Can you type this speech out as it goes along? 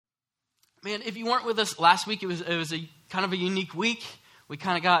Man, if you weren't with us last week, it was a kind of a unique week. We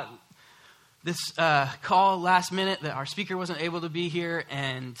kind of got this call last minute that our speaker wasn't able to be here,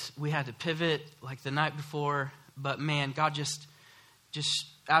 and we had to pivot like the night before. But man, God just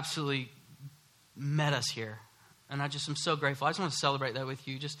absolutely met us here. And I'm so grateful. I just want to celebrate that with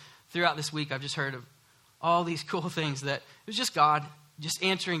you. Just throughout this week, I've just heard of all these cool things that it was just God just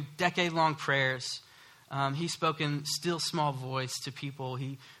answering decade-long prayers. He spoke in still small voice to people.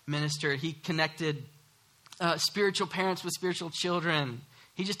 He ministered. He connected spiritual parents with spiritual children.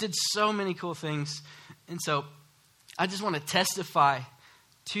 He just did so many cool things. And so I just want to testify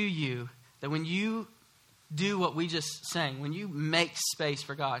to you that when you do what we just sang, when you make space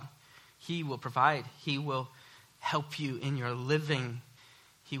for God, He will provide. He will help you in your living.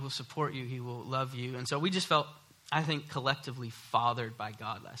 He will support you. He will love you. And so we just felt, I think, collectively fathered by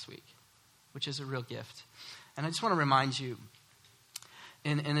God last week, which is a real gift. And I just want to remind you,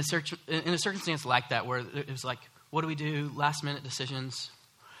 in a circumstance like that, where it was like, what do we do? Last minute decisions.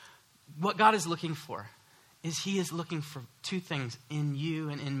 What God is looking for is He is looking for two things in you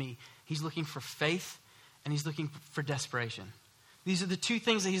and in me. He's looking for faith and He's looking for desperation. These are the two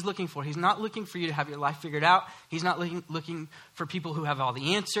things that He's looking for. He's not looking for you to have your life figured out. He's not looking for people who have all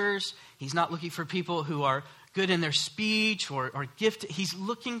the answers. He's not looking for people who are good in their speech or gifted. He's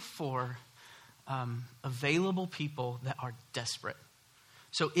looking for available people that are desperate.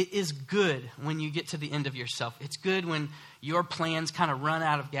 So it is good when you get to the end of yourself. It's good when your plans kind of run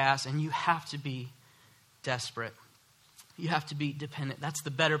out of gas and you have to be desperate. You have to be dependent. That's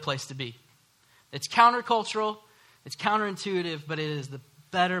the better place to be. It's countercultural. It's counterintuitive, but it is the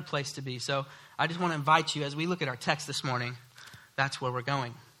better place to be. So I just want to invite you, as we look at our text this morning, that's where we're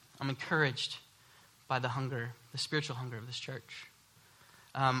going. I'm encouraged by the hunger, the spiritual hunger of this church.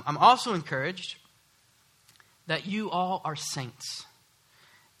 I'm also encouraged that you all are saints.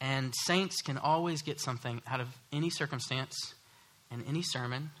 And saints can always get something out of any circumstance and any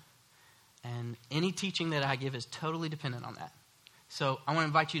sermon. And any teaching that I give is totally dependent on that. So I want to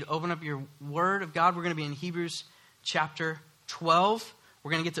invite you to open up your Word of God. We're going to be in Hebrews chapter 12.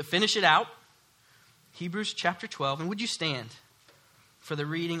 We're going to get to finish it out. Hebrews chapter 12. And would you stand for the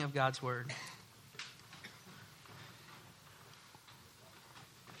reading of God's Word?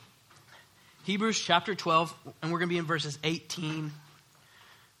 Hebrews chapter 12, and we're going to be in verses 18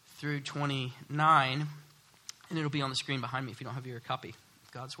 through 29. And it'll be on the screen behind me if you don't have your copy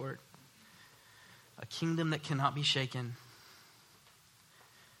of God's Word. A kingdom that cannot be shaken.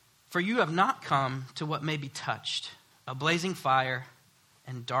 For you have not come to what may be touched, a blazing fire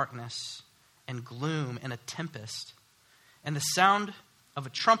and darkness and gloom and a tempest and the sound of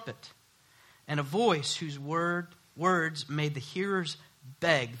a trumpet and a voice whose words made the hearers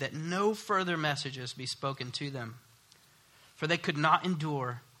beg that no further messages be spoken to them. For they could not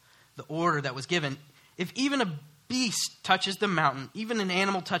endure the order that was given. If even a beast touches the mountain, even an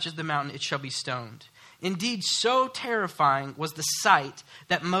animal touches the mountain, it shall be stoned. Indeed, so terrifying was the sight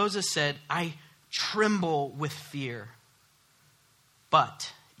that Moses said, I tremble with fear.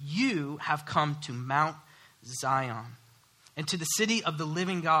 But you have come to Mount Zion and to the city of the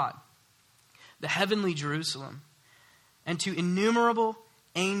living God, the heavenly Jerusalem, and to innumerable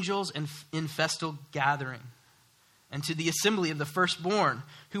angels in festal gathering, and to the assembly of the firstborn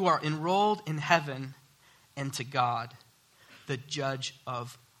who are enrolled in heaven, and to God, the judge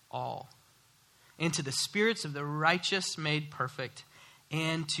of all, and to the spirits of the righteous made perfect,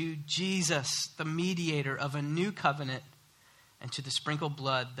 and to Jesus, the mediator of a new covenant, and to the sprinkled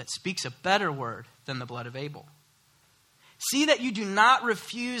blood that speaks a better word than the blood of Abel. See that you do not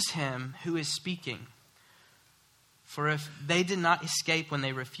refuse him who is speaking. For if they did not escape when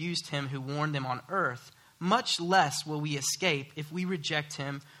they refused him who warned them on earth, much less will we escape if we reject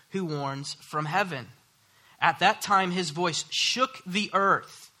him who warns from heaven. At that time his voice shook the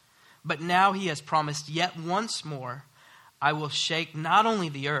earth, but now he has promised yet once more, I will shake not only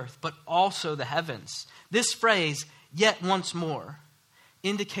the earth, but also the heavens. This phrase, yet once more,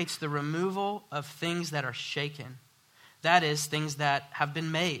 indicates the removal of things that are shaken. That is, things that have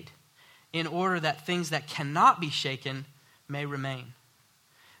been made, in order that things that cannot be shaken may remain.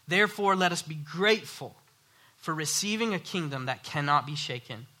 Therefore, let us be grateful for receiving a kingdom that cannot be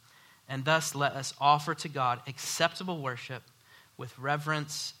shaken, and thus let us offer to God acceptable worship with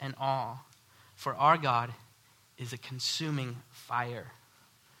reverence and awe, for our God is a consuming fire.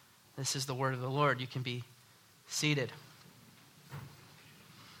 This is the word of the Lord. You can be seated.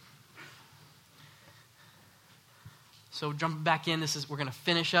 So jumping back in, we're going to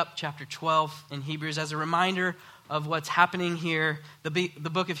finish up chapter 12 in Hebrews. As a reminder of what's happening here, the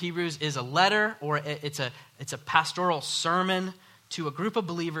book of Hebrews is a letter, or it's a pastoral sermon to a group of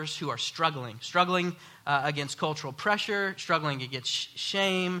believers who are struggling against cultural pressure, struggling against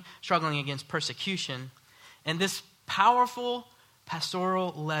shame, struggling against persecution. And this powerful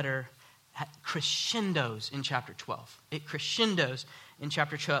pastoral letter crescendos in chapter 12. It crescendos in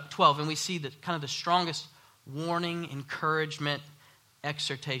chapter 12, and we see the kind of the strongest warning, encouragement,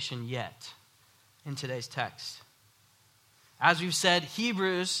 exhortation yet in today's text. As we've said,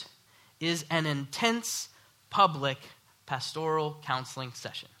 Hebrews is an intense public pastoral counseling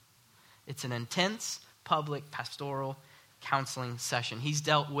session. It's an intense public pastoral counseling session. He's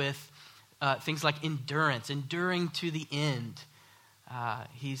dealt with things like endurance, enduring to the end.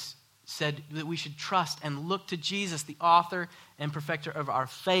 He's said that we should trust and look to Jesus, the author and perfecter of our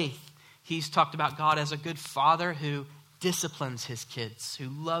faith. He's talked about God as a good father who disciplines his kids, who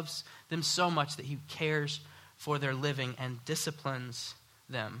loves them so much that he cares for their living and disciplines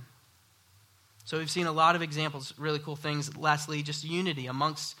them. So we've seen a lot of examples, really cool things. Lastly, just unity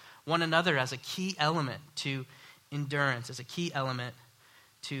amongst one another as a key element to endurance, as a key element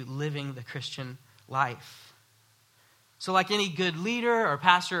to living the Christian life. So like any good leader or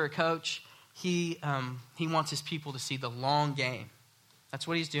pastor or coach, he wants his people to see the long game. That's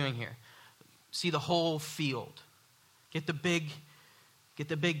what he's doing here. See the whole field. Get the big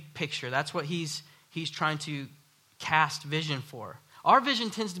picture. That's what he's trying to cast vision for. Our vision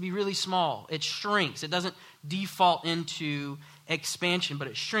tends to be really small. It shrinks. It doesn't default into expansion, but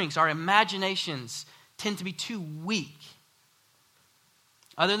it shrinks. Our imaginations tend to be too weak.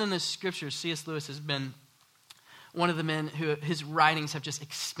 Other than the scriptures, C.S. Lewis has been one of the men who his writings have just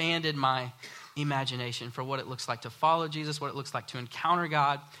expanded my imagination for what it looks like to follow Jesus, what it looks like to encounter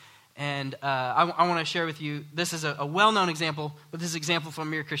God. And I want to share with you, this is a well-known example, but this is an example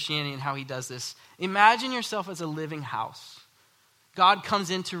from Mere Christianity and how he does this. Imagine yourself as a living house. God comes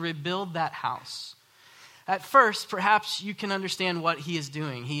in to rebuild that house. At first, perhaps you can understand what he is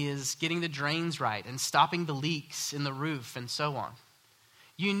doing. He is getting the drains right and stopping the leaks in the roof and so on.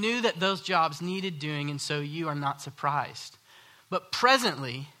 You knew that those jobs needed doing, and so you are not surprised. But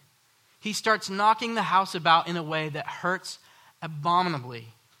presently, he starts knocking the house about in a way that hurts abominably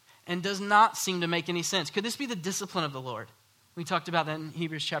and does not seem to make any sense. Could this be the discipline of the Lord? We talked about that in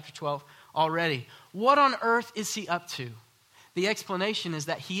Hebrews chapter 12 already. What on earth is he up to? The explanation is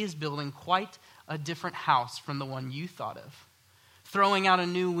that he is building quite a different house from the one you thought of. Throwing out a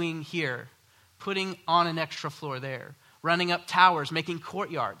new wing here, putting on an extra floor there, running up towers, making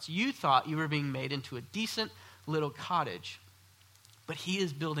courtyards. You thought you were being made into a decent little cottage. But he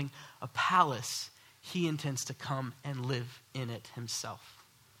is building a palace. He intends to come and live in it himself.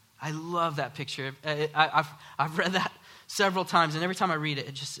 I love that picture. I've read that several times, and every time I read it,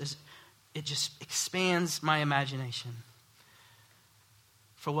 it just expands my imagination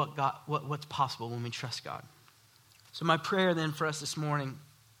for what's possible when we trust God. So my prayer then for us this morning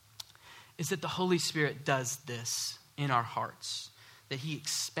is that the Holy Spirit does this in our hearts, that he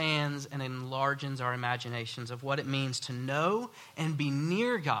expands and enlarges our imaginations of what it means to know and be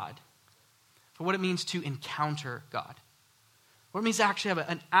near God, for what it means to encounter God, what it means to actually have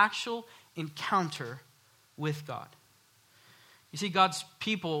an actual encounter with God. You see, God's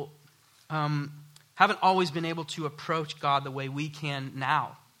people haven't always been able to approach God the way we can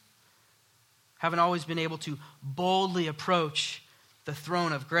now. Haven't always been able to boldly approach the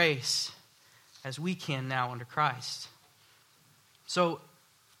throne of grace as we can now under Christ. So,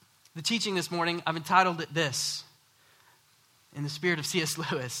 the teaching this morning, I've entitled it this, in the spirit of C.S.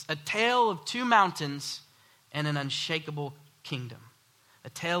 Lewis, A Tale of Two Mountains and an Unshakable Kingdom. A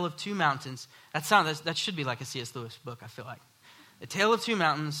Tale of Two Mountains. That should be like a C.S. Lewis book, I feel like. A Tale of Two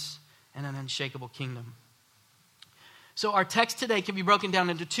Mountains and an Unshakable Kingdom. So our text today can be broken down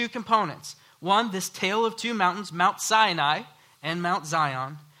into two components. One, this tale of two mountains, Mount Sinai and Mount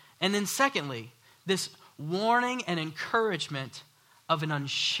Zion. And then secondly, this warning and encouragement of an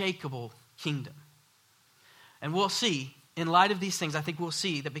unshakable kingdom. And we'll see, in light of these things, I think we'll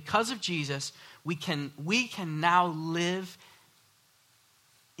see that because of Jesus, we can now live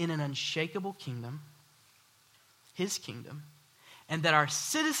in an unshakable kingdom, his kingdom, and that our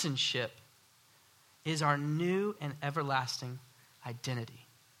citizenship is our new and everlasting identity.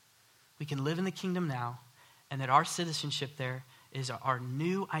 We can live in the kingdom now, and that our citizenship there is our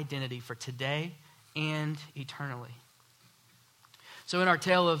new identity for today and eternally. So in our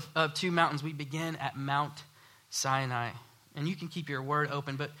tale of two mountains, we begin at Mount Sinai. And you can keep your word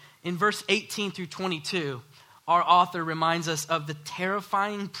open, but in verse 18 through 22, our author reminds us of the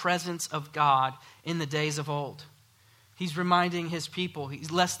terrifying presence of God in the days of old. He's reminding his people,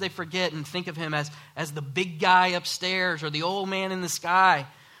 lest they forget and think of him as the big guy upstairs or the old man in the sky,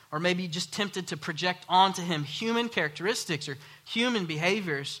 or maybe just tempted to project onto him human characteristics or human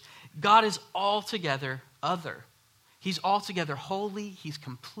behaviors, God is altogether other. He's altogether holy. He's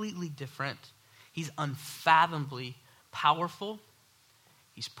completely different. He's unfathomably powerful.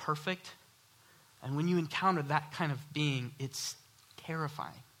 He's perfect. And when you encounter that kind of being, it's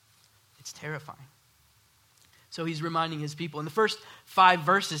terrifying. It's terrifying. So he's reminding his people. In the first 5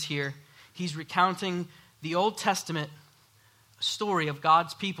 verses here, he's recounting the Old Testament story of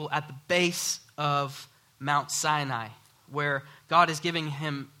God's people at the base of Mount Sinai, where God is giving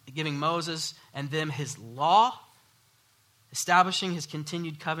Moses and them his law, establishing his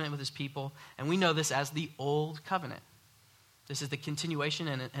continued covenant with his people. And we know this as the Old Covenant. This is the continuation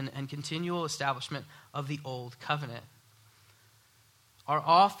and continual establishment of the Old Covenant. Our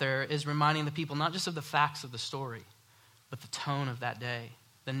author is reminding the people not just of the facts of the story, but the tone of that day,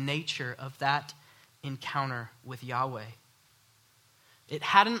 the nature of that encounter with Yahweh. It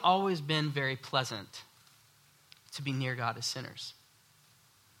hadn't always been very pleasant to be near God as sinners.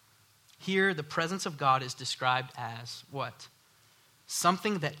 Here, the presence of God is described as what?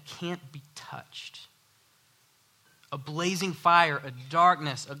 Something that can't be touched. A blazing fire, a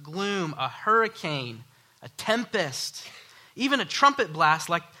darkness, a gloom, a hurricane, a tempest, even a trumpet blast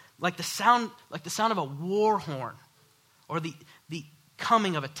like the sound of a war horn, or the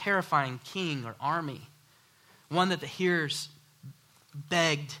coming of a terrifying king or army. One that the hearers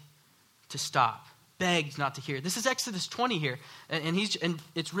begged to stop, begged not to hear. This is Exodus 20 here, and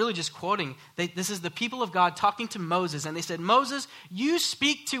it's really just quoting. This is the people of God talking to Moses, and they said, Moses, you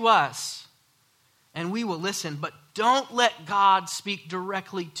speak to us, and we will listen, but don't let God speak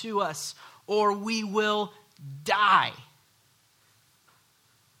directly to us, or we will die.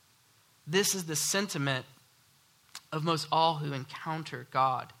 This is the sentiment of most all who encounter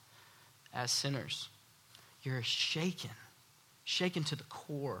God as sinners. You're shaken to the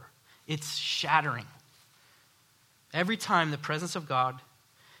core. It's shattering. Every time the presence of God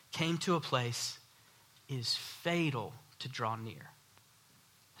came to a place, it is fatal to draw near.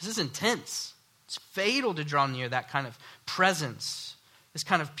 This is intense. It's fatal to draw near that kind of presence, this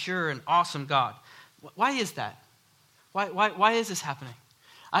kind of pure and awesome God. Why is that? Why is this happening?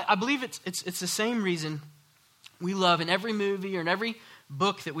 I believe it's the same reason we love in every movie or in every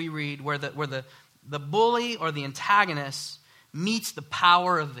book that we read where the bully or the antagonist meets the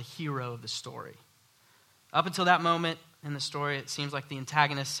power of the hero of the story. Up until that moment in the story, it seems like the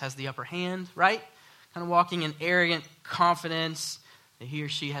antagonist has the upper hand, right? Kind of walking in arrogant confidence that he or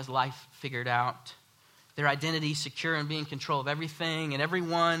she has life figured out. Their identity secure and being in control of everything and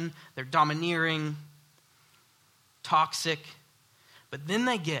everyone. They're domineering, toxic. But then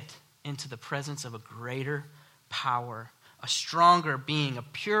they get into the presence of a greater power, a stronger being, a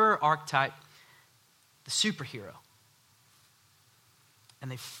pure archetype, the superhero.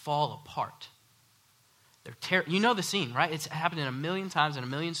 And they fall apart. You know the scene, right? It's happened in a million times in a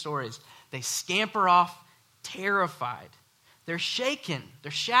million stories. They scamper off terrified. They're shaken.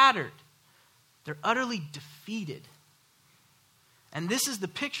 They're shattered. They're utterly defeated. And this is the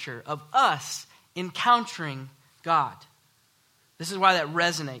picture of us encountering God. This is why that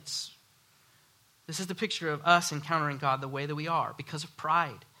resonates. This is the picture of us encountering God the way that we are, because of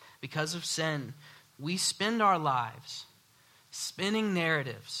pride, because of sin. We spend our lives spinning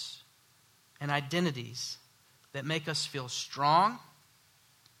narratives and identities that make us feel strong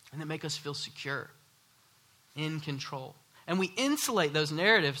and that make us feel secure, in control. And we insulate those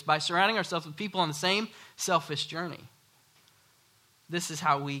narratives by surrounding ourselves with people on the same selfish journey. This is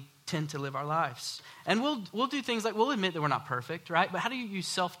how we tend to live our lives. And we'll do things like, we'll admit that we're not perfect, right? But how do you use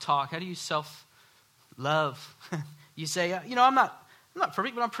self-talk? How do you self-love? You say, I'm not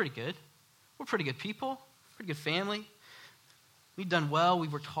perfect, but I'm pretty good. We're pretty good people, pretty good family. We've done well.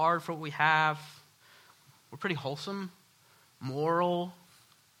 We've worked hard for what we have. We're pretty wholesome, moral.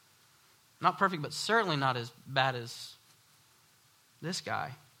 Not perfect, but certainly not as bad as this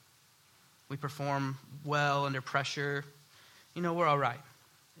guy. We perform well under pressure. We're all right.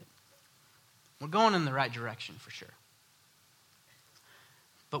 We're going in the right direction for sure.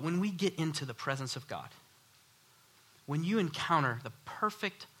 But when we get into the presence of God, when you encounter the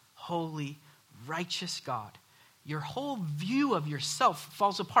perfect, holy, righteous God, your whole view of yourself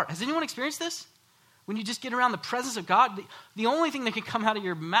falls apart. Has anyone experienced this? When you just get around the presence of God, the only thing that can come out of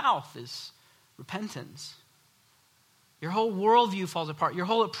your mouth is repentance. Your whole worldview falls apart. Your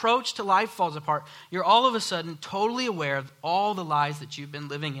whole approach to life falls apart. You're all of a sudden totally aware of all the lies that you've been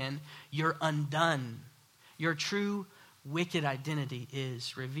living in. You're undone. Your true wicked identity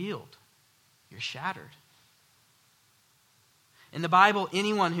is revealed. You're shattered. In the Bible,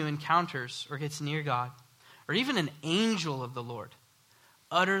 anyone who encounters or gets near God, or even an angel of the Lord,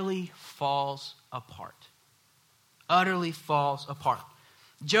 utterly falls apart. Utterly falls apart.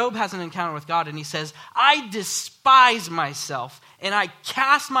 Job has an encounter with God and he says, I despise myself and I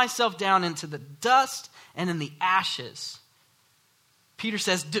cast myself down into the dust and in the ashes. Peter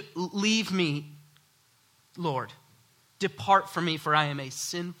says, leave me, Lord. Depart from me, for I am a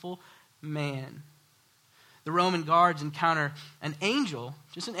sinful man. The Roman guards encounter an angel,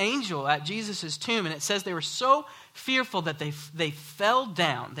 just an angel at Jesus' tomb. And it says they were so fearful that they fell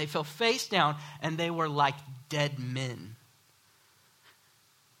down. They fell face down and they were like dead men.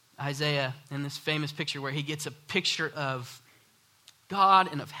 Isaiah, in this famous picture where he gets a picture of God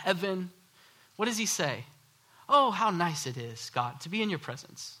and of heaven, what does he say? Oh, how nice it is, God, to be in your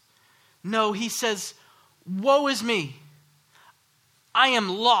presence. No, he says, woe is me. I am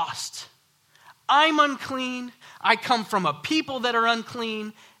lost. I'm unclean. I come from a people that are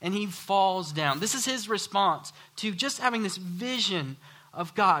unclean. And he falls down. This is his response to just having this vision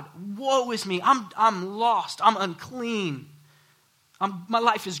of God. Woe is me. I'm lost. I'm unclean. My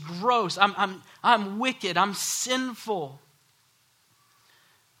life is gross. I'm wicked. I'm sinful.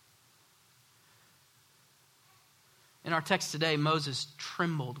 In our text today, Moses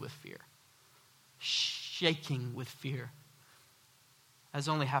trembled with fear, shaking with fear, as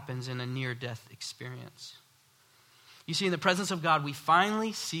only happens in a near-death experience. You see, in the presence of God, we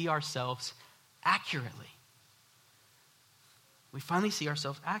finally see ourselves accurately. We finally see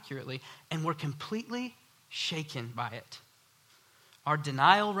ourselves accurately, and we're completely shaken by it. Our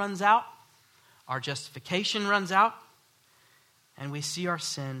denial runs out, our justification runs out, and we see our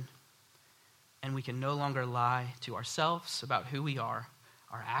sin, and we can no longer lie to ourselves about who we are.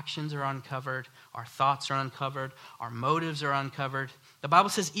 Our actions are uncovered, our thoughts are uncovered, our motives are uncovered. The Bible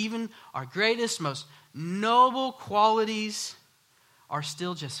says even our greatest, most noble qualities are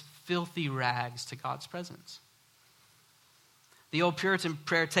still just filthy rags to God's presence. The old Puritan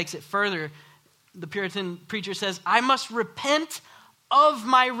prayer takes it further. The Puritan preacher says, I must repent of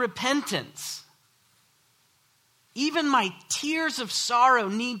my repentance. Even my tears of sorrow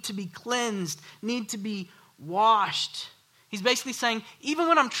need to be cleansed, need to be washed. He's basically saying, even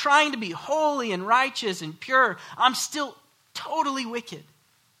when I'm trying to be holy and righteous and pure, I'm still totally wicked.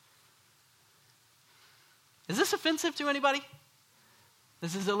 Is this offensive to anybody?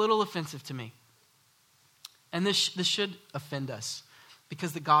 This is a little offensive to me. And this should offend us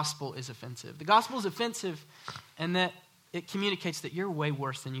because the gospel is offensive. The gospel is offensive in that it communicates that you're way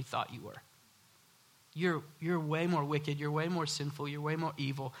worse than you thought you were. You're way more wicked, you're way more sinful, you're way more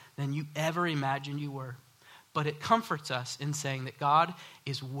evil than you ever imagined you were. But it comforts us in saying that God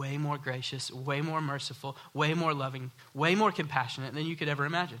is way more gracious, way more merciful, way more loving, way more compassionate than you could ever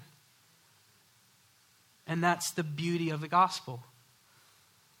imagine. And that's the beauty of the gospel.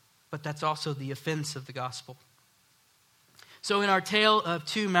 But that's also the offense of the gospel. So in our tale of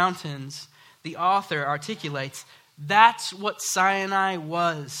two mountains, the author articulates, that's what Sinai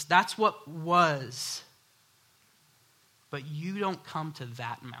was. That's what was. But you don't come to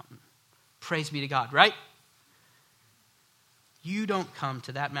that mountain. Praise be to God, right? You don't come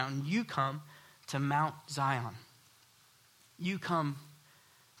to that mountain. You come to Mount Zion. You come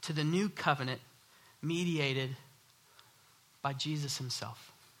to the new covenant mediated by Jesus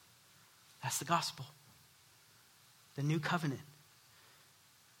himself. That's the gospel. The new covenant.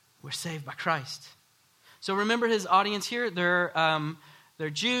 We're saved by Christ. So remember his audience here. They're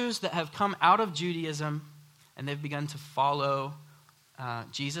Jews that have come out of Judaism and they've begun to follow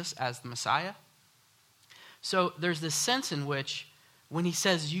Jesus as the Messiah. So there's this sense in which when he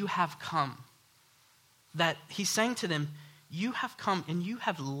says, you have come, that he's saying to them, you have come and you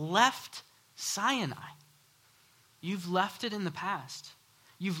have left Sinai. You've left it in the past.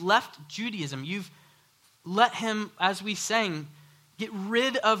 You've left Judaism. You've let him, as we sang, get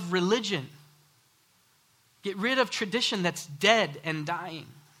rid of religion. Get rid of tradition that's dead and dying.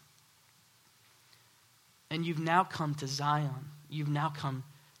 And you've now come to Zion. You've now come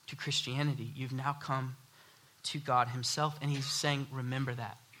to Christianity. You've now come to God himself. And he's saying, remember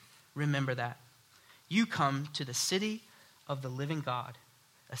that. Remember that. You come to the city of the living God.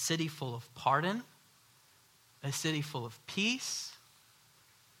 A city full of pardon. A city full of peace.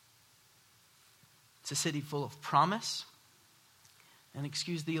 It's a city full of promise. And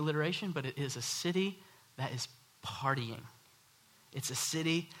excuse the alliteration, but it is a city that is partying. It's a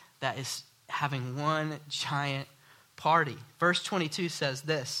city that is having one giant party. Verse 22 says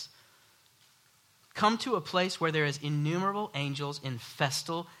this: come to a place where there is innumerable angels in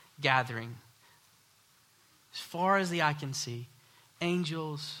festal gathering. As far as the eye can see,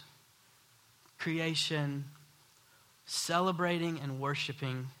 angels, creation, celebrating and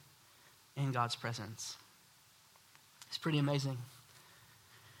worshiping in God's presence. It's pretty amazing.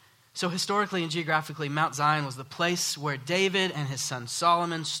 So historically and geographically, Mount Zion was the place where David and his son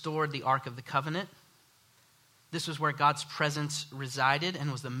Solomon stored the Ark of the Covenant. This was where God's presence resided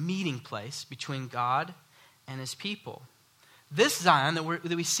and was the meeting place between God and his people. This Zion that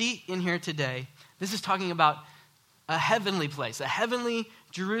we see in here today, this is talking about a heavenly place, a heavenly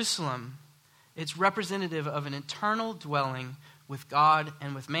Jerusalem. It's representative of an eternal dwelling with God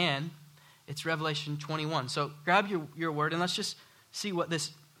and with man. It's Revelation 21. So grab your word and let's just see what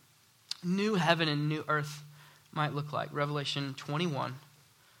this new heaven and new earth might look like. Revelation 21,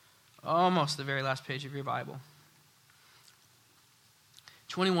 almost the very last page of your Bible.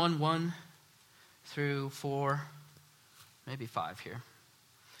 21, 1 through 4, maybe 5 here.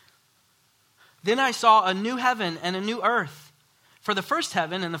 Then I saw a new heaven and a new earth. For the first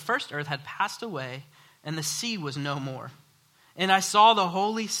heaven and the first earth had passed away, and the sea was no more. And I saw the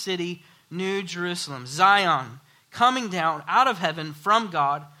holy city, New Jerusalem, Zion, coming down out of heaven from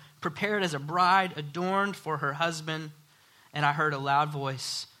God, prepared as a bride adorned for her husband. And I heard a loud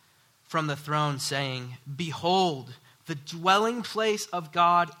voice from the throne saying, Behold, the dwelling place of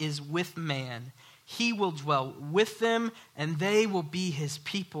God is with man. He will dwell with them, and they will be his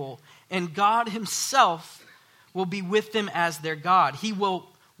people. And God himself will be with them as their God. He will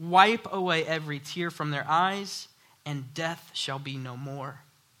wipe away every tear from their eyes, and death shall be no more.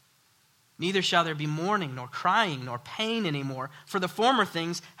 Neither shall there be mourning, nor crying, nor pain anymore, for the former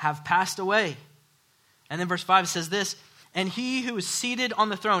things have passed away. And then verse 5 says this, And he who is seated on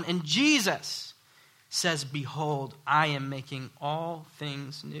the throne, and Jesus says, Behold, I am making all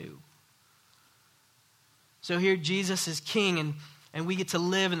things new. So here Jesus is king, and we get to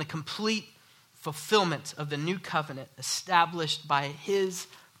live in the complete fulfillment of the new covenant established by his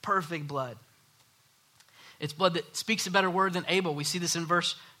perfect blood. It's blood that speaks a better word than Abel. We see this in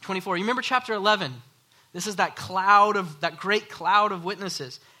verse 24. You remember chapter 11? This is that great cloud of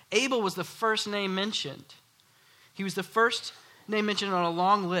witnesses. Abel was the first name mentioned. He was the first name mentioned on a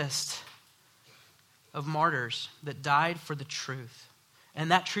long list of martyrs that died for the truth.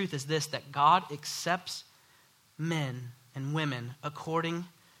 And that truth is this, that God accepts men and women according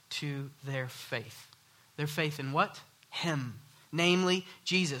to their faith. Their faith in what? Him. Namely,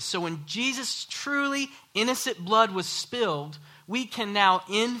 Jesus. So when Jesus' truly innocent blood was spilled, we can now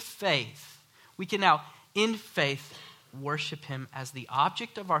in faith worship him as the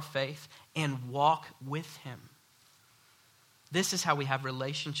object of our faith and walk with him. This is how we have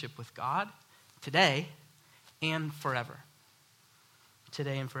relationship with God today and forever.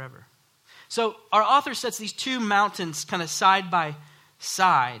 Today and forever. So our author sets these two mountains kind of side by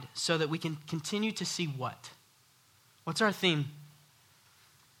side so that we can continue to see what? What's our theme?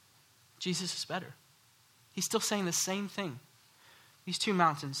 Jesus is better. He's still saying the same thing. These two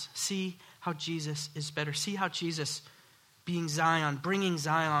mountains, see how Jesus is better. See how Jesus, being Zion, bringing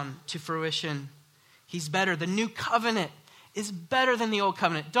Zion to fruition, he's better. The new covenant is better than the old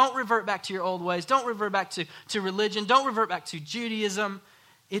covenant. Don't revert back to your old ways. Don't revert back to religion. Don't revert back to Judaism.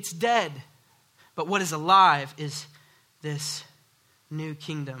 It's dead. But what is alive is this new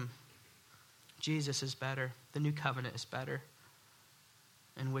kingdom. Jesus is better. The new covenant is better,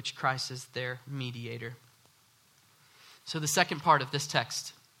 in which Christ is their mediator. So the second part of this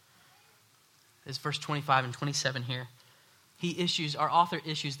text is verse 25 and 27 here. Our author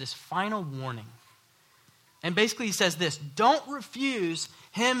issues this final warning. And basically he says this, don't refuse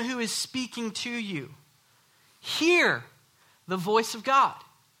him who is speaking to you. Hear the voice of God.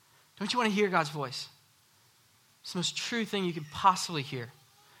 Don't you want to hear God's voice? It's the most true thing you could possibly hear.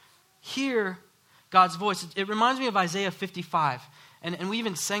 Hear God's voice. It reminds me of Isaiah 55. And we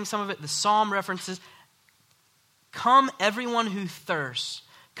even sang some of it. The psalm references, come everyone who thirsts,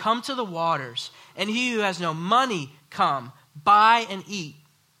 come to the waters. And he who has no money, come, buy and eat.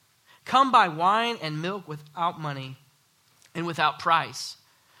 Come buy wine and milk without money and without price.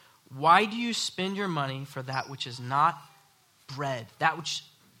 Why do you spend your money for that which is not bread, that which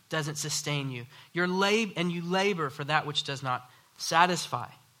doesn't sustain you? You labor for that which does not satisfy.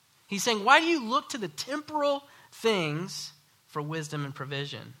 He's saying, why do you look to the temporal things for wisdom and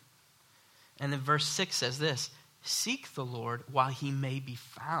provision? And then verse 6 says this, seek the Lord while he may be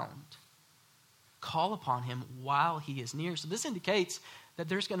found. Call upon him while he is near. So this indicates that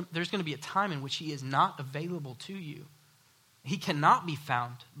there's going to be a time in which he is not available to you. He cannot be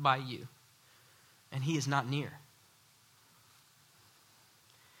found by you. And he is not near.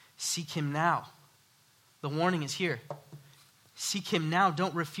 Seek him now. The warning is here. Seek him now.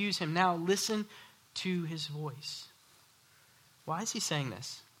 Don't refuse him now. Listen to his voice. Why is he saying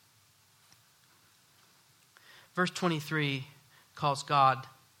this? Verse 23 calls God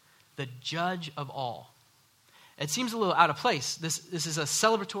the judge of all. It seems a little out of place. This is a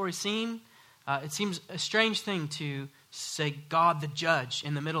celebratory scene. It seems a strange thing to say God the judge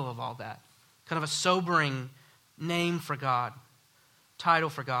in the middle of all that. Kind of a sobering name for God, title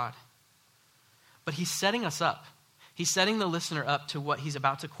for God. But he's setting us up. He's setting the listener up to what he's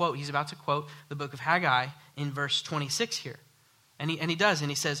about to quote. He's about to quote the book of Haggai in verse 26 here. And he does,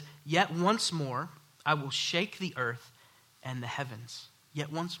 and he says, "Yet once more I will shake the earth and the heavens."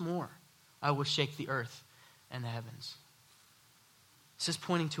 Yet once more I will shake the earth and the heavens. This is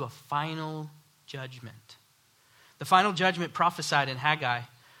pointing to a final judgment. The final judgment prophesied in Haggai,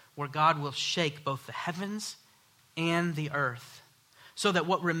 where God will shake both the heavens and the earth, so that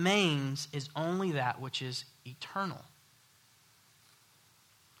what remains is only that which is eternal.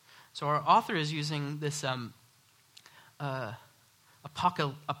 So our author is using this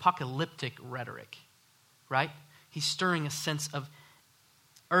apocalyptic rhetoric, right? He's stirring a sense of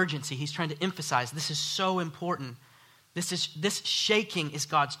urgency. He's trying to emphasize this is so important. This shaking is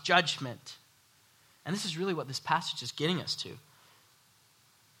God's judgment. And this is really what this passage is getting us to.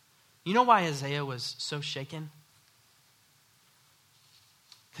 You know why Isaiah was so shaken?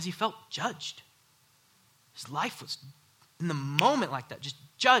 Because he felt judged. His life was, in the moment like that, just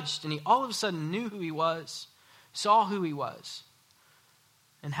judged. And he all of a sudden knew who he was, saw who he was,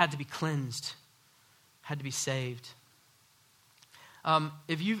 and had to be cleansed, had to be saved.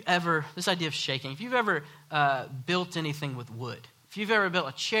 If you've ever, this idea of shaking, if you've ever built anything with wood, if you've ever built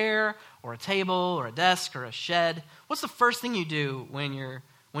a chair or a table or a desk or a shed, what's the first thing you do when you're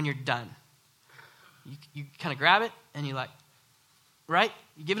done? You kind of grab it and you right?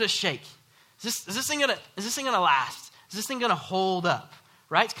 You give it a shake. Is this thing gonna last? Is this thing gonna hold up?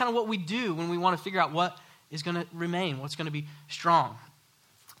 Right? It's kind of what we do when we want to figure out what is going to remain, what's going to be strong.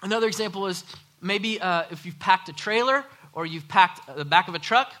 Another example is maybe if you've packed a trailer or you've packed the back of a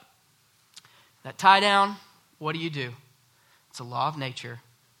truck, that tie down, what do? It's a law of nature.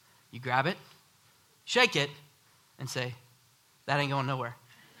 You grab it, shake it, and say, that ain't going nowhere.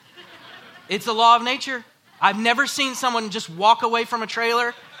 It's a law of nature. I've never seen someone just walk away from a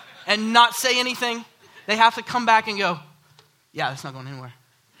trailer and not say anything. They have to come back and go, yeah, that's not going anywhere.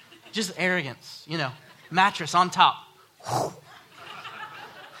 Just arrogance, mattress on top.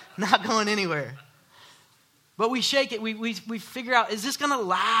 Not going anywhere. But we shake it. We figure out, is this going to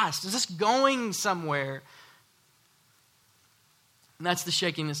last? Is this going somewhere? And that's the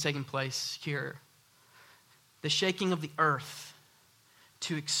shaking that's taking place here. The shaking of the earth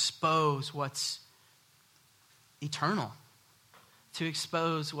to expose what's eternal, to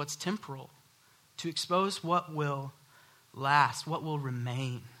expose what's temporal, to expose what will last, what will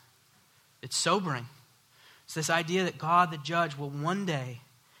remain. It's sobering. It's this idea that God, the judge, will one day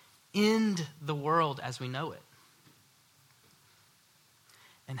end the world as we know it.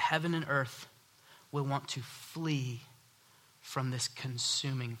 And heaven and earth will want to flee from this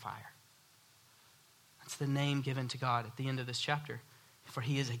consuming fire. That's the name given to God at the end of this chapter. For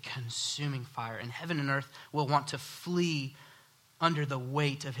he is a consuming fire. And heaven and earth will want to flee under the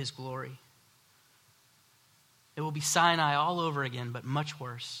weight of his glory. It will be Sinai all over again, but much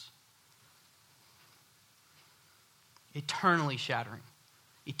worse. Eternally shattering.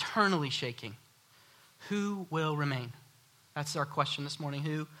 Eternally shaking. Who will remain? That's our question this morning.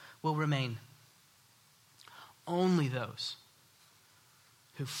 Who will remain? Only those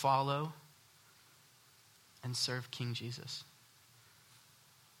who follow and serve King Jesus.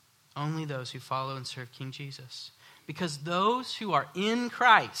 Only those who follow and serve King Jesus. Because those who are in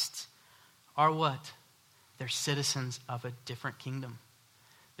Christ are what? They're citizens of a different kingdom.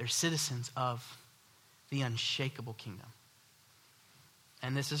 They're citizens of the unshakable kingdom.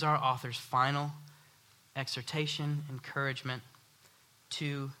 And this is our author's final exhortation, encouragement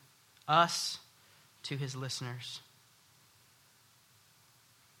to us, to his listeners.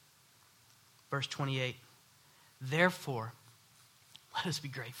 Verse 28, therefore, let us be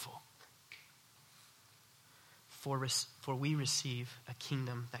grateful, for we receive a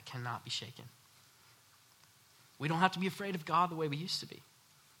kingdom that cannot be shaken. We don't have to be afraid of God the way we used to be.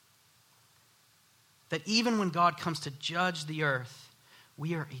 That even when God comes to judge the earth,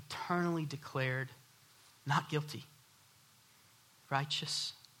 we are eternally declared not guilty,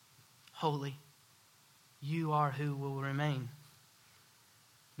 righteous, holy. You are who will remain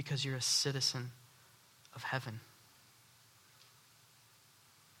because you're a citizen of heaven.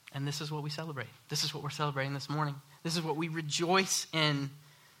 And this is what we celebrate. This is what we're celebrating this morning. This is what we rejoice in.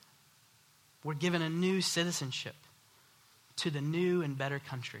 We're given a new citizenship to the new and better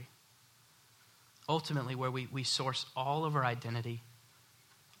country. Ultimately, where we source all of our identity,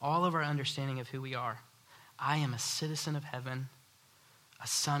 all of our understanding of who we are. I am a citizen of heaven, a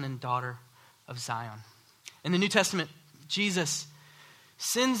son and daughter of Zion. In the New Testament, Jesus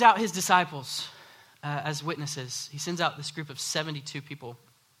sends out his disciples as witnesses. He sends out this group of 72 people.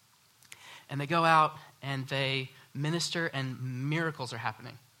 And they go out and they minister, and miracles are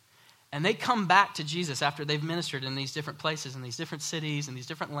happening. And they come back to Jesus after they've ministered in these different places, in these different cities, in these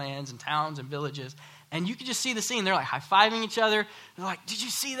different lands and towns and villages. And you can just see the scene. They're like high-fiving each other. They're like, did you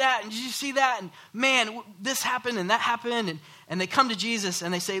see that? And did you see that? And man, this happened and that happened. And they come to Jesus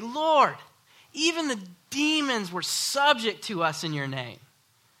and they say, Lord, even the demons were subject to us in your name.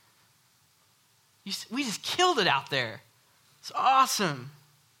 We just killed it out there. It's awesome.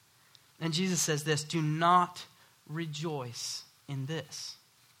 And Jesus says this, do not rejoice in this,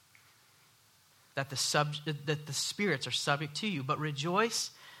 that the spirits are subject to you, but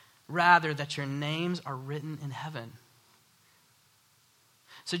rejoice rather that your names are written in heaven.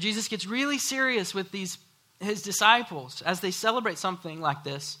 So Jesus gets really serious with his disciples as they celebrate something like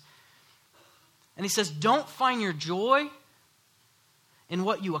this. And he says, don't find your joy in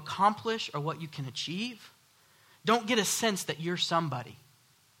what you accomplish or what you can achieve. Don't get a sense that you're somebody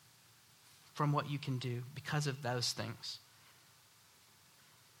from what you can do because of those things.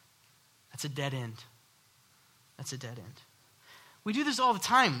 That's a dead end. That's a dead end. We do this all the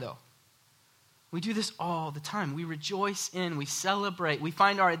time, though. We do this all the time. We rejoice in, we celebrate, we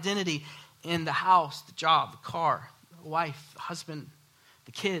find our identity in the house, the job, the car, the wife, the husband,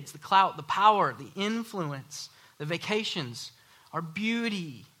 the kids, the clout, the power, the influence, the vacations, our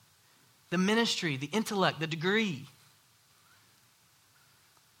beauty, the ministry, the intellect, the degree,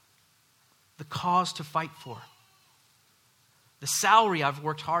 the cause to fight for, the salary I've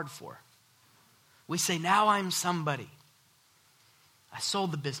worked hard for. We say, now I'm somebody. I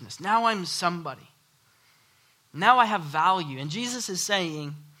sold the business. Now I'm somebody. Now I have value. And Jesus is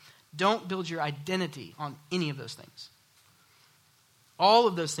saying, don't build your identity on any of those things. All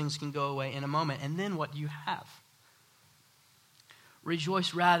of those things can go away in a moment. And then what do you have?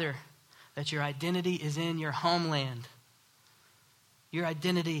 Rejoice rather that your identity is in your homeland. Your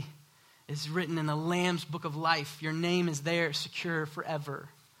identity is written in the Lamb's book of life. Your name is there, secure forever,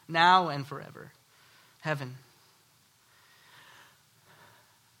 now and forever. Heaven.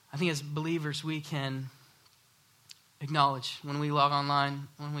 I think as believers we can acknowledge when we log online,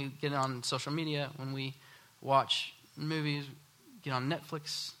 when we get on social media, when we watch movies, get on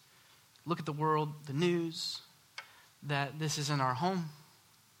Netflix, look at the world, the news, that this isn't our home.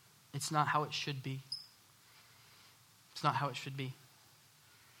 It's not how it should be. It's not how it should be.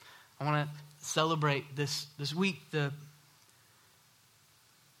 I want to celebrate this week the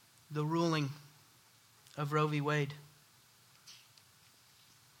ruling of Roe v. Wade.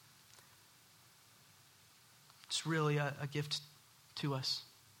 It's really a gift to us.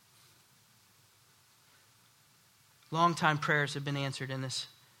 Long-time prayers have been answered in this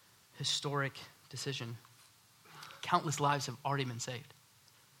historic decision. Countless lives have already been saved.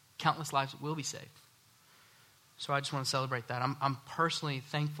 Countless lives will be saved. So I just want to celebrate that. I'm personally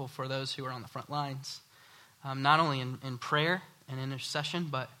thankful for those who are on the front lines, not only in prayer and intercession,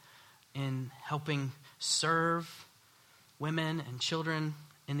 but in helping serve women and children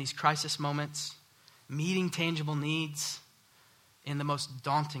in these crisis moments, meeting tangible needs in the most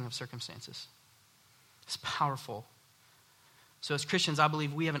daunting of circumstances. It's powerful. So as Christians, I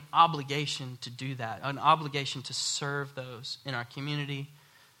believe we have an obligation to do that, an obligation to serve those in our community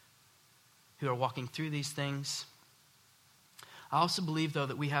who are walking through these things. I also believe, though,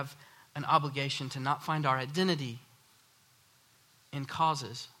 that we have an obligation to not find our identity in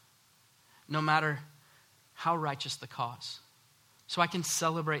causes, no matter how righteous the cause. So I can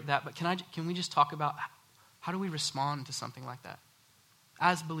celebrate that, but can we just talk about how do we respond to something like that?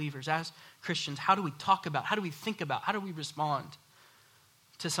 As believers, as Christians, how do we talk about, how do we think about, how do we respond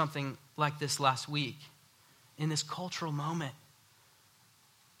to something like this last week in this cultural moment?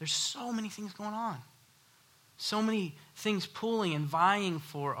 There's so many things going on. So many things pulling and vying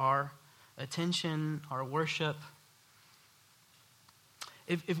for our attention, our worship.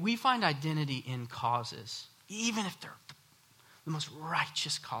 If we find identity in causes, even if they're the most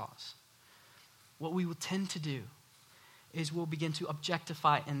righteous cause, what we will tend to do is we'll begin to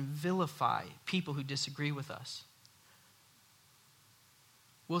objectify and vilify people who disagree with us.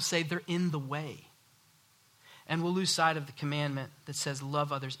 We'll say they're in the way. And we'll lose sight of the commandment that says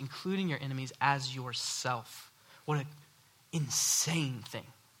love others, including your enemies, as yourself. What an insane thing.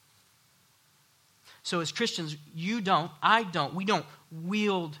 So as Christians, you don't, I don't, we don't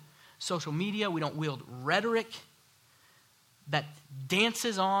wield social media, we don't wield rhetoric that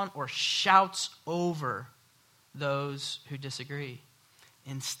dances on or shouts over those who disagree.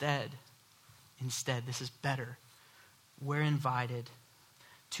 Instead, this is better. We're invited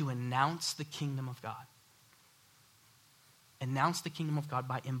to announce the kingdom of God. announce the kingdom of God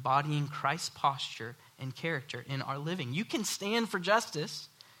by embodying Christ's posture and character in our living. You can stand for justice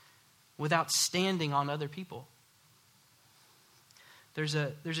without standing on other people. There's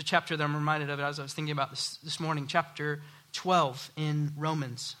a chapter that I'm reminded of as I was thinking about this morning, chapter 12 in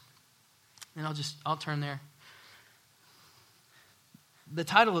Romans. And I'll turn there. The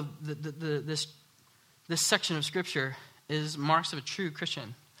title of this section of Scripture is Marks of a True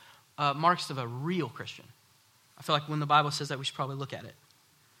Christian, marks of a real Christian. I feel like when the Bible says that, we should probably look at it.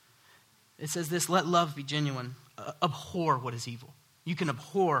 It says this: let love be genuine. Abhor what is evil. You can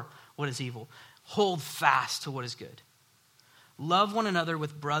abhor what is evil. Hold fast to what is good. Love one another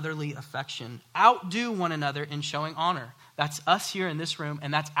with brotherly affection. Outdo one another in showing honor. That's us here in this room,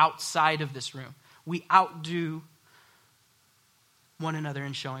 and that's outside of this room. We outdo one another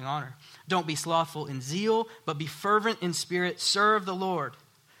in showing honor. Don't be slothful in zeal, but be fervent in spirit. Serve the Lord.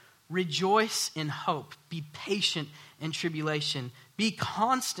 Rejoice in hope. Be patient in tribulation. Be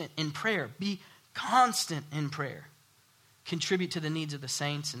constant in prayer. Be constant in prayer. Contribute to the needs of the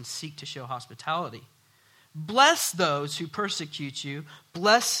saints and seek to show hospitality. Bless those who persecute you.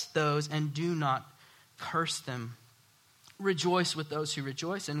 Bless those and do not curse them. Rejoice with those who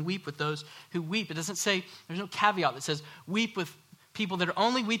rejoice and weep with those who weep. It doesn't say, there's no caveat that says weep with people that are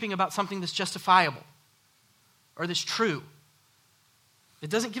only weeping about something that's justifiable or that's true. It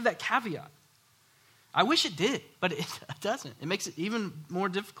doesn't give that caveat. I wish it did, but it doesn't. It makes it even more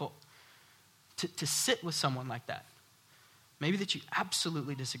difficult to sit with someone like that. Maybe that you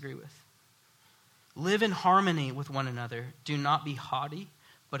absolutely disagree with. Live in harmony with one another. Do not be haughty,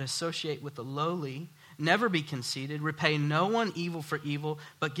 but associate with the lowly. Never be conceited. Repay no one evil for evil,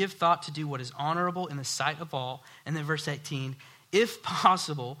 but give thought to do what is honorable in the sight of all. And then verse 18, if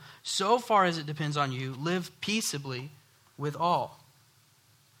possible, so far as it depends on you, live peaceably with all.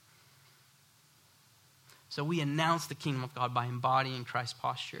 So we announce the kingdom of God by embodying Christ's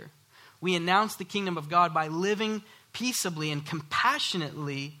posture. We announce the kingdom of God by living peaceably and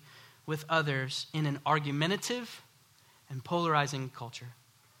compassionately with others in an argumentative and polarizing culture.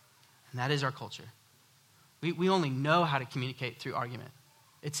 And that is our culture. We only know how to communicate through argument.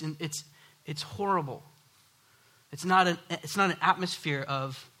 It's horrible. It's not an atmosphere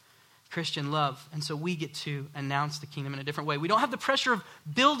of Christian love. And so we get to announce the kingdom in a different way. We don't have the pressure of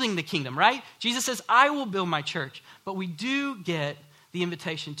building the kingdom, right? Jesus says, I will build my church. But we do get the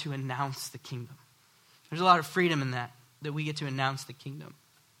invitation to announce the kingdom. There's a lot of freedom in that we get to announce the kingdom.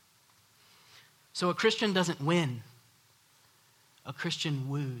 So a Christian doesn't win. A Christian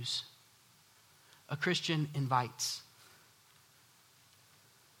woos. A Christian invites.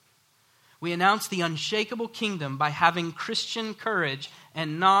 We announce the unshakable kingdom by having Christian courage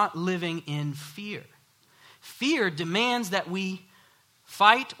and not living in fear. Fear demands that we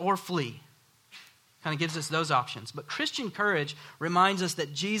fight or flee. Kind of gives us those options. But Christian courage reminds us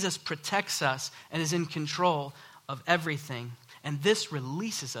that Jesus protects us and is in control of everything. And this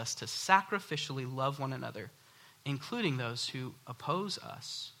releases us to sacrificially love one another, including those who oppose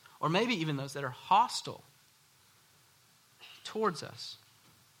us, or maybe even those that are hostile towards us.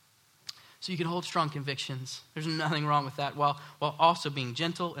 So you can hold strong convictions. There's nothing wrong with that, while also being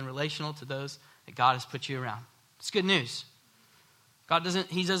gentle and relational to those that God has put you around. It's good news.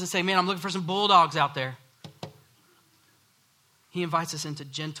 He doesn't say, man, I'm looking for some bulldogs out there. He invites us into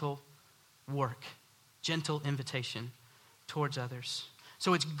gentle work, gentle invitation towards others.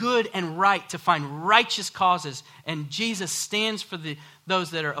 So it's good and right to find righteous causes, and Jesus stands for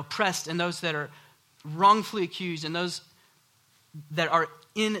those that are oppressed and those that are wrongfully accused and those that are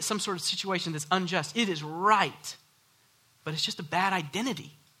in some sort of situation that's unjust. It is right, but it's just a bad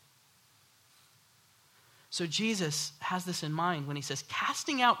identity. So Jesus has this in mind when he says,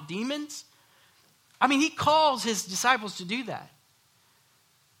 casting out demons. I mean, he calls his disciples to do that.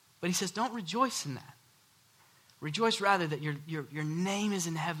 But he says, don't rejoice in that. Rejoice rather that your name is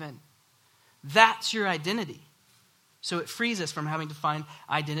in heaven. That's your identity. So it frees us from having to find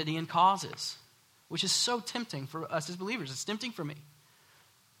identity in causes, which is so tempting for us as believers. It's tempting for me.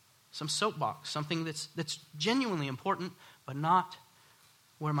 Some soapbox, something that's genuinely important, but not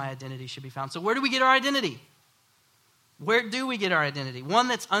where my identity should be found. So where do we get our identity? Where do we get our identity? One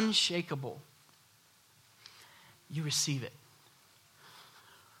that's unshakable. You receive it.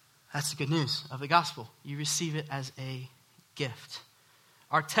 That's the good news of the gospel. You receive it as a gift.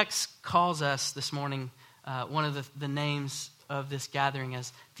 Our text calls us this morning, one of the names of this gathering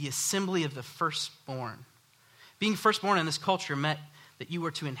as the assembly of the firstborn. Being firstborn in this culture meant that you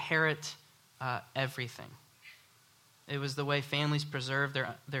were to inherit everything. It was the way families preserved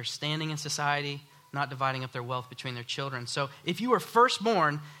their standing in society, not dividing up their wealth between their children. So if you were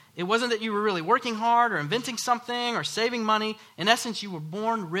firstborn, It wasn't that you were really working hard or inventing something or saving money. In essence, you were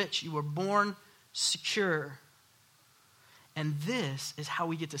born rich. You were born secure. And this is how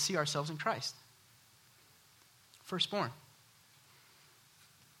we get to see ourselves in Christ. Firstborn.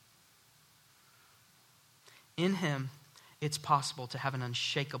 In him, it's possible to have an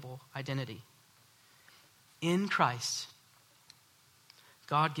unshakable identity. In Christ,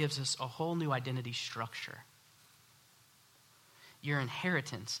 God gives us a whole new identity structure. Your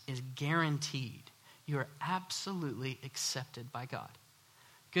inheritance is guaranteed. You are absolutely accepted by God.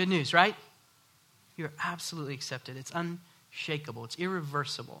 Good news, right? You're absolutely accepted. It's unshakable. It's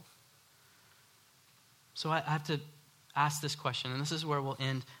irreversible. So I have to ask this question, and this is where we'll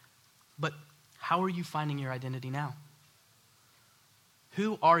end. But how are you finding your identity now?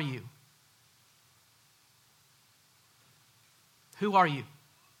 Who are you? Who are you?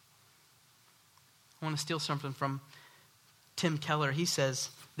 I want to steal something from Tim Keller. He says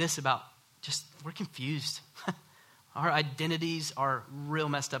this about just, we're confused. Our identities are real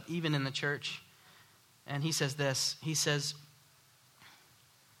messed up, even in the church. And he says this. He says,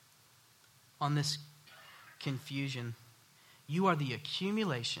 on this confusion, you are the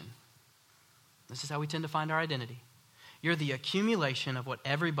accumulation. This is how we tend to find our identity. You're the accumulation of what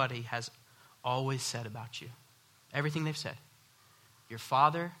everybody has always said about you. Everything they've said. Your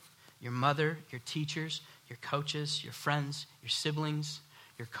father, your mother, your teachers, your coaches, your friends, your siblings,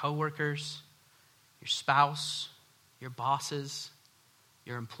 your coworkers, your spouse, your bosses,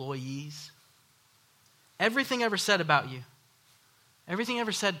 your employees. Everything ever said about you. Everything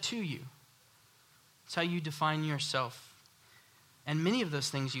ever said to you. It's how you define yourself. And many of those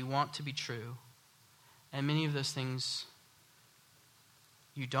things you want to be true. And many of those things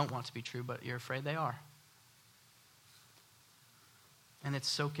you don't want to be true, but you're afraid they are. And it's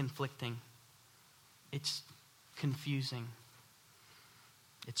so conflicting. It's confusing.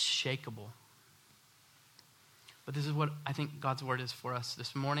 It's shakeable. But this is what I think God's word is for us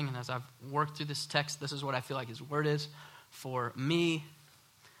this morning. And as I've worked through this text, this is what I feel like his word is for me,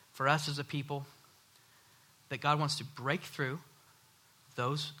 for us as a people. That God wants to break through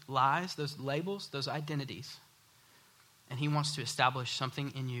those lies, those labels, those identities. And he wants to establish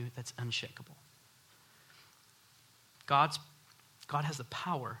something in you that's unshakable. God has the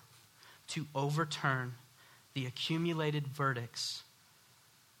power to overturn the accumulated verdicts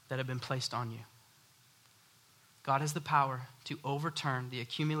that have been placed on you. God has the power to overturn the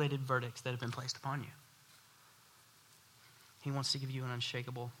accumulated verdicts that have been placed upon you. He wants to give you an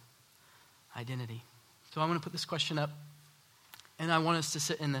unshakable identity. So I'm going to put this question up, and I want us to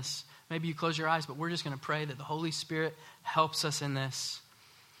sit in this. Maybe you close your eyes, but we're just going to pray that the Holy Spirit helps us in this.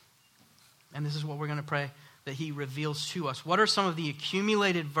 And this is what we're going to pray, that he reveals to us. What are some of the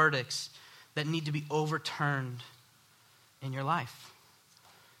accumulated verdicts that need to be overturned in your life?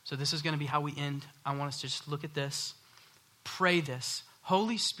 So this is going to be how we end. I want us to just look at this, pray this.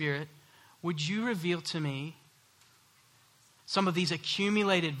 Holy Spirit, would you reveal to me some of these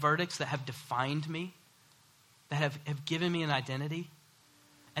accumulated verdicts that have defined me, that have given me an identity?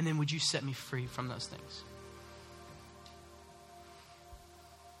 And then would you set me free from those things?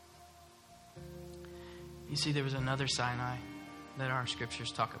 You see, there was another Sinai that our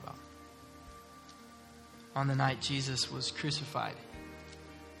scriptures talk about. On the night Jesus was crucified,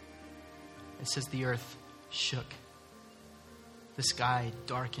 it says the earth shook. The sky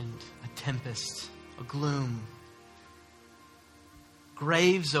darkened, a tempest, a gloom.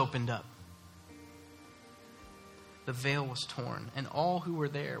 Graves opened up. The veil was torn, and all who were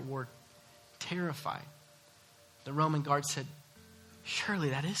there were terrified. The Roman guard said, "Surely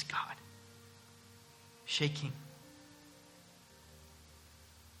that is God." Shaking.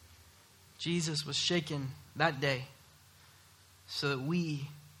 Jesus was shaken that day so that we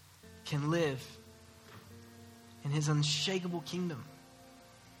can live in his unshakable kingdom.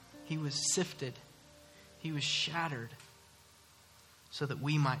 He was sifted. He was shattered so that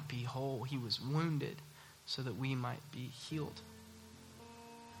we might be whole. He was wounded so that we might be healed.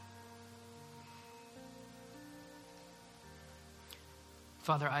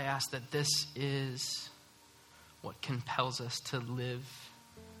 Father, I ask that this is what compels us to live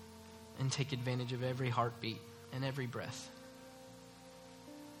and take advantage of every heartbeat and every breath.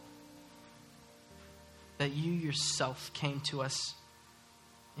 That you yourself came to us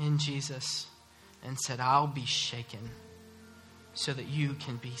in Jesus and said, "I'll be shaken so that you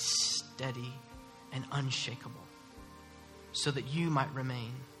can be steady and unshakable, so that you might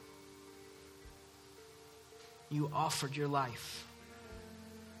remain." You offered your life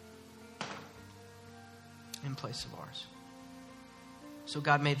in place of ours. So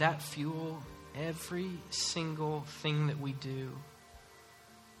God, may that fuel every single thing that we do.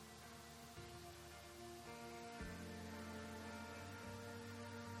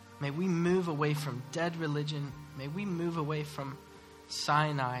 May we move away from dead religion. May we move away from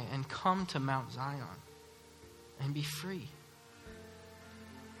Sinai and come to Mount Zion and be free.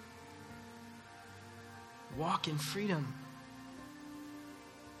 Walk in freedom.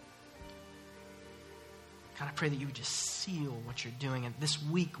 God, I pray that you would just seal what you're doing. And this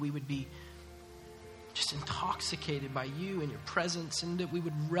week we would be just intoxicated by you and your presence, and that we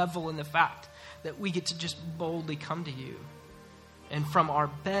would revel in the fact that we get to just boldly come to you. And from our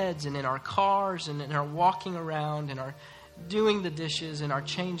beds and in our cars and in our walking around and our doing the dishes and our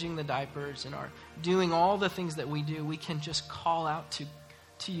changing the diapers and our doing all the things that we do, we can just call out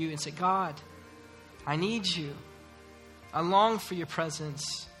to you and say, God, I need you. I long for your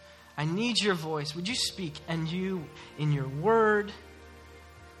presence. I need your voice. Would you speak? And you, in your word,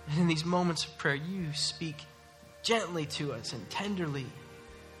 and in these moments of prayer, you speak gently to us and tenderly.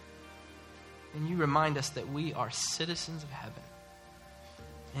 And you remind us that we are citizens of heaven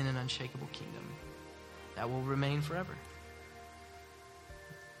in an unshakable kingdom that will remain forever.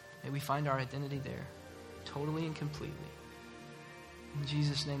 May we find our identity there, totally and completely. In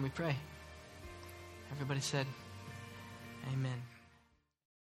Jesus' name we pray. Everybody said,